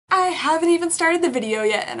haven't even started the video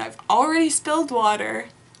yet and I've already spilled water.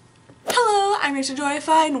 Hello, I'm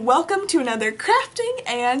RachelJoyify and welcome to another crafting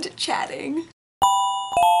and chatting.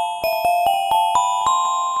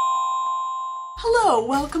 Hello,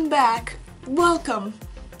 welcome back. Welcome.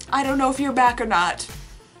 I don't know if you're back or not.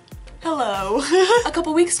 Hello. A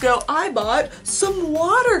couple weeks ago, I bought some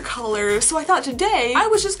watercolors, so I thought today I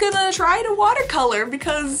was just gonna try to watercolor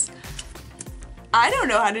because I don't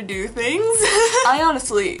know how to do things. I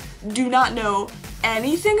honestly do not know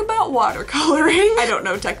anything about watercoloring. I don't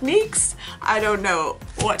know techniques. I don't know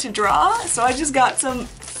what to draw, so I just got some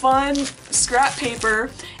fun scrap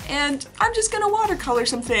paper and I'm just gonna watercolor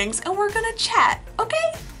some things and we're gonna chat,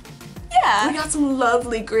 okay? Yeah. We got some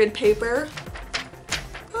lovely grid paper.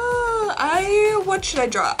 What should I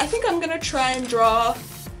draw? I think I'm gonna try and draw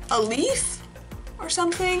a leaf or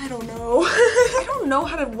something. I don't know. I don't know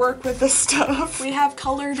how to work with this stuff. We have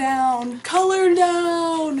color down. Color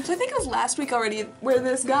down! So I think it was last week already where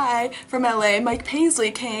this guy from LA, Mike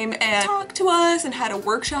Paisley, came and talked to us and had a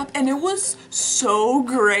workshop and it was so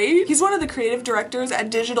great. He's one of the creative directors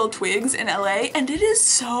at Digital Twigs in LA and it is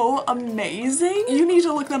so amazing. You need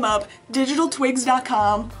to look them up,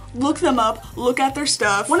 digitaltwigs.com. Look them up, look at their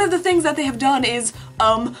stuff. One of the things that they have done is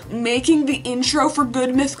making the intro for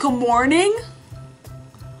Good Mythical Morning.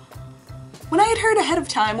 When I had heard ahead of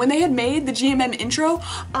time, when they had made the GMM intro,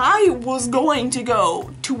 I was going to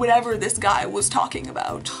go to whatever this guy was talking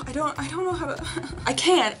about. I don't know how to, I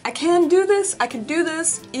can do this, I can do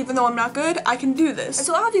this, even though I'm not good, I can do this. And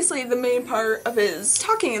so obviously the main part of his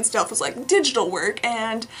talking and stuff was like digital work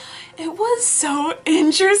and it was so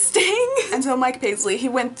interesting. And so Mike Paisley, he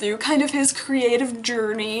went through kind of his creative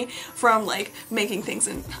journey from like making things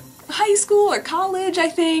in high school or college, I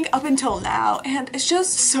think, up until now, and it's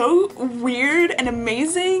just so weird and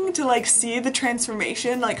amazing to like see the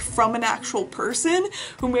transformation like from an actual person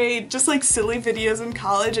who made just like silly videos in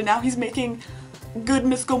college and now he's making Good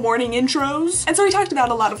Mythical Morning intros. And so he talked about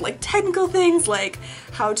a lot of like technical things like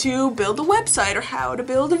how to build a website or how to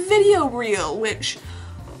build a video reel, which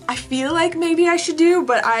I feel like maybe I should do,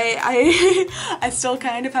 but I still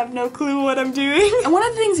kind of have no clue what I'm doing. And one of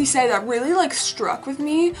the things he said that really like struck with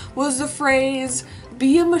me was the phrase,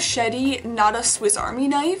 be a machete, not a Swiss Army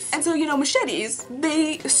knife. And so, you know, machetes,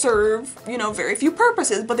 they serve, you know, very few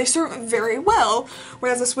purposes, but they serve very well,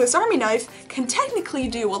 whereas a Swiss Army knife can technically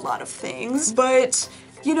do a lot of things, but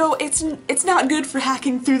you know, it's not good for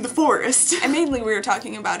hacking through the forest. And mainly we were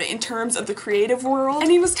talking about it in terms of the creative world.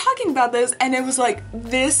 And he was talking about this and it was like,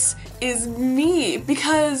 this is me.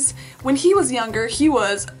 Because when he was younger, he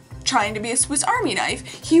was trying to be a Swiss Army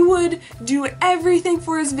knife. He would do everything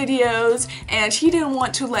for his videos and he didn't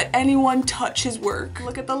want to let anyone touch his work.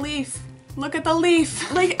 Look at the leaf. Look at the leaf.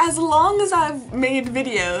 Like, as long as I've made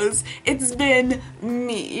videos, it's been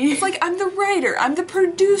me. It's like, I'm the writer, I'm the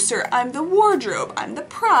producer, I'm the wardrobe, I'm the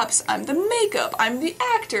props, I'm the makeup, I'm the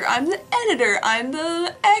actor, I'm the editor, I'm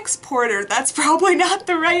the exporter. That's probably not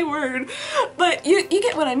the right word, but you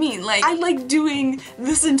get what I mean. Like, I like doing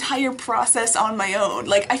this entire process on my own.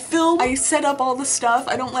 Like, I film, I set up all the stuff,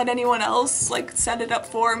 I don't let anyone else, like, set it up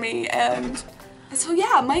for me, and so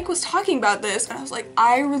yeah, Mike was talking about this and I was like,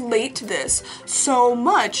 I relate to this so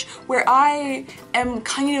much where I am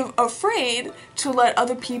kind of afraid to let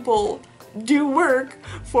other people do work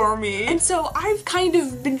for me. And so I've kind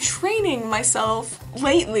of been training myself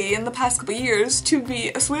lately in the past couple years to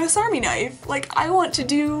be a Swiss Army knife. Like, I want to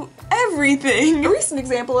do everything. A recent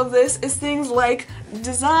example of this is things like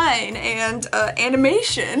design and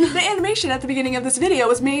animation. The animation at the beginning of this video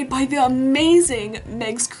was made by the amazing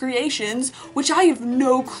Meg's Creations, which I have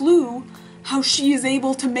no clue how she is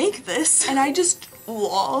able to make this. And I just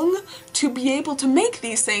long to be able to make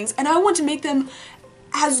these things and I want to make them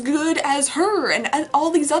as good as her and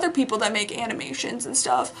all these other people that make animations and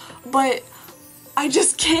stuff, but I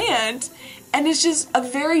just can't. And it's just a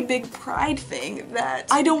very big pride thing that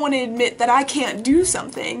I don't want to admit that I can't do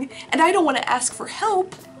something and I don't want to ask for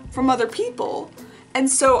help from other people, and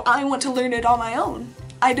so I want to learn it on my own.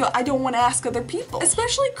 I don't want to ask other people.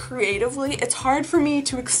 Especially creatively, it's hard for me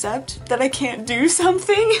to accept that I can't do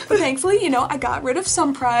something. But thankfully, you know, I got rid of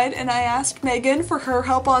some pride and I asked Megan for her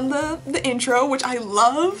help on the intro, which I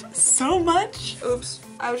love so much. Oops.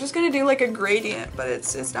 I was just gonna do like a gradient, but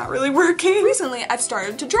it's not really working. Recently, I've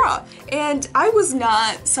started to draw, and I was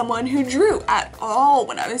not someone who drew at all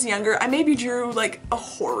when I was younger. I maybe drew like a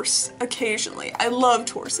horse occasionally. I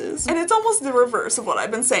loved horses. And it's almost the reverse of what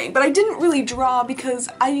I've been saying, but I didn't really draw because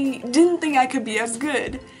I didn't think I could be as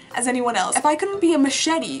good as anyone else. If I couldn't be a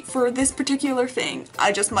machete for this particular thing,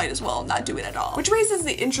 I just might as well not do it at all. Which raises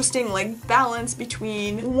the interesting like balance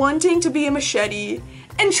between wanting to be a machete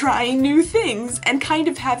and trying new things and kind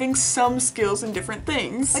of having some skills in different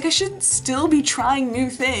things. Like, I should still be trying new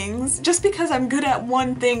things. Just because I'm good at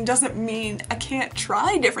one thing doesn't mean I can't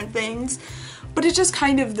try different things, but it's just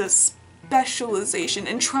kind of the specialization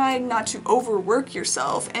and trying not to overwork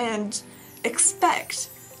yourself and expect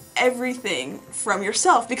everything from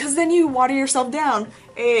yourself, because then you water yourself down.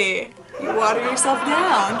 Hey, you water yourself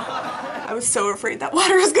down. I was so afraid that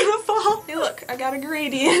water was gonna fall. Hey look, I got a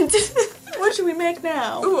gradient. What should we make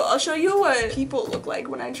now? Ooh, I'll show you what people look like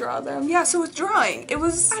when I draw them. Yeah, so with drawing, it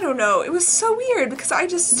was, I don't know, it was so weird because I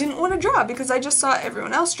just didn't want to draw because I just saw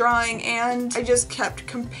everyone else drawing and I just kept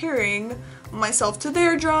comparing myself to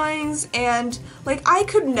their drawings, and like, I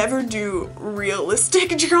could never do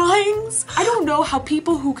realistic drawings. I don't know how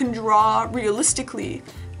people who can draw realistically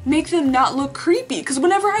make them not look creepy, because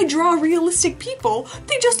whenever I draw realistic people,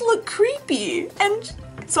 they just look creepy. And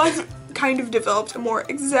so I've kind of developed more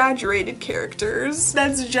exaggerated characters.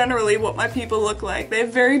 That's generally what my people look like. They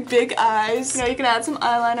have very big eyes. You know, you can add some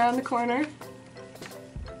eyeliner on the corner.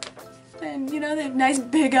 And you know, they have nice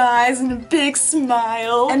big eyes and a big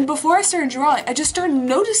smile. And before I started drawing, I just started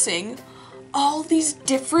noticing all these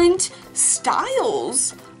different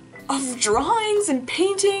styles of drawings and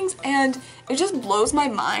paintings, and it just blows my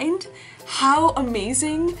mind how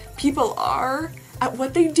amazing people are at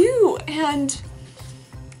what they do, and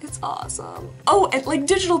it's awesome. Oh, and like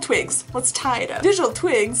digital twigs, let's tie it up. Digital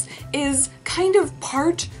twigs is kind of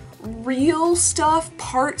part real stuff,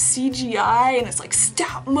 part CGI, and it's like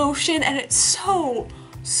stop motion, and it's so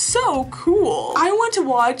cool. I want to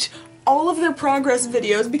watch all of their progress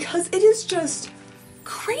videos because it is just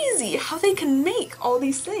crazy how they can make all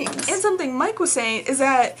these things. And something Mike was saying is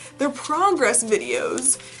that their progress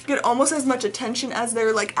videos get almost as much attention as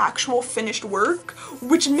their like actual finished work,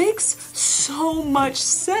 which makes so much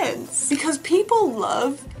sense because people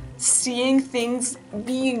love seeing things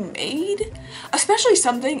being made, especially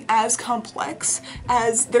something as complex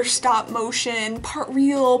as their stop motion, part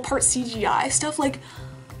real, part CGI stuff. Like,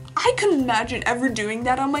 I couldn't imagine ever doing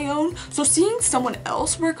that on my own, so seeing someone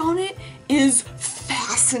else work on it is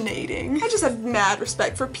fascinating. I just have mad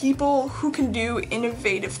respect for people who can do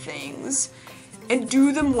innovative things and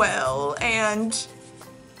do them well, and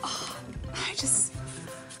it's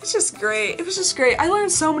just great. It was just great. I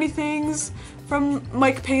learned so many things from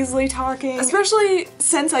Mike Paisley talking, especially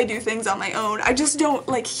since I do things on my own. I just don't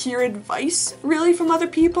like hear advice really from other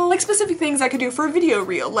people, like specific things I could do for a video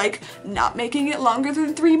reel, like not making it longer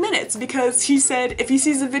than 3 minutes, because he said if he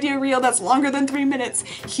sees a video reel that's longer than 3 minutes,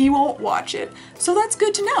 he won't watch it. So that's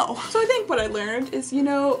good to know. So I think what I learned is, you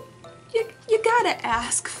know, you gotta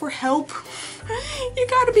ask for help. You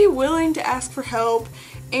gotta be willing to ask for help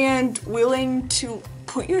and willing to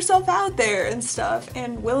put yourself out there and stuff,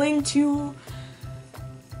 and willing to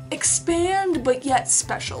expand but yet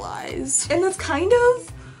specialize. And that's kind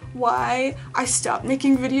of why I stopped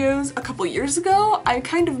making videos a couple years ago. I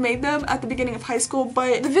kind of made them at the beginning of high school,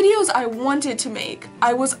 but the videos I wanted to make,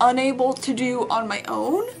 I was unable to do on my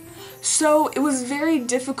own. So it was very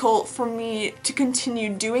difficult for me to continue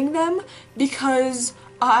doing them because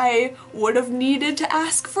I would have needed to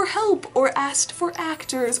ask for help, or asked for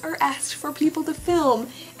actors, or asked for people to film,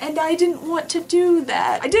 and I didn't want to do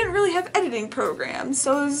that. I didn't really have editing programs,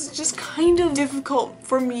 so it was just kind of difficult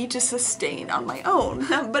for me to sustain on my own.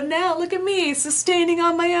 But now look at me, sustaining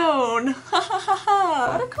on my own. Ha ha ha ha.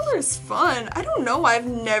 Watercolor is fun. I don't know why I've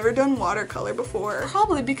never done watercolor before.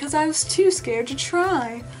 Probably because I was too scared to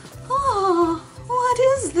try. Oh. What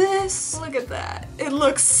is this? Look at that. It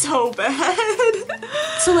looks so bad.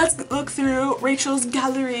 So let's look through Rachel's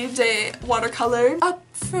Gallery de Watercolor. Up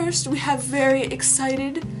first, we have very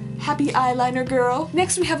excited, happy eyeliner girl.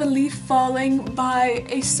 Next, we have a leaf falling by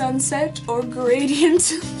a sunset or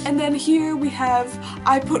gradient. And then here we have,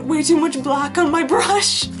 I put way too much black on my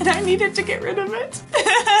brush and I needed to get rid of it.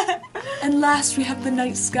 And last, we have the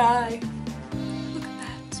night sky.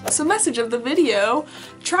 So message of the video,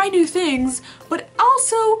 try new things, but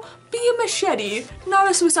also be a machete, not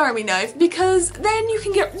a Swiss Army knife, because then you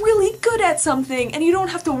can get really good at something and you don't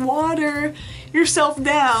have to water yourself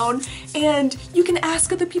down, and you can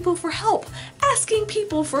ask other people for help. Asking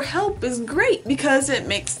people for help is great because it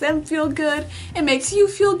makes them feel good, it makes you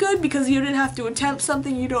feel good because you didn't have to attempt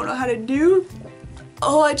something you don't know how to do.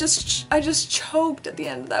 Oh, I just choked at the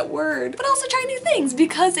end of that word. But also try new things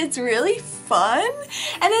because it's really fun,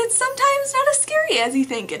 and it's sometimes not as scary as you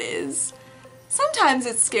think it is. Sometimes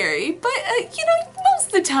it's scary, but you know, most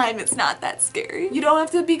of the time it's not that scary. You don't have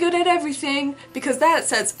to be good at everything because that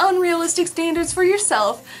sets unrealistic standards for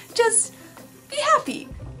yourself. Just be happy.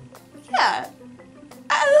 Yeah.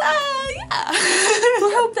 Yeah. So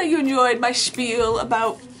I hope that you enjoyed my spiel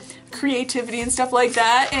about creativity and stuff like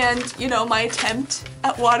that, and you know, my attempt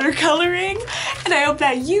at watercoloring, and I hope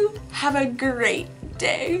that you have a great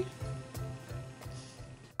day.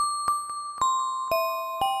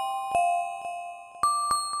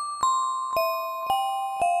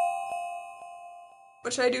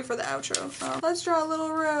 What should I do for the outro? Oh, let's draw a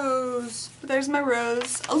little rose. There's my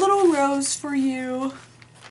rose. A little rose for you.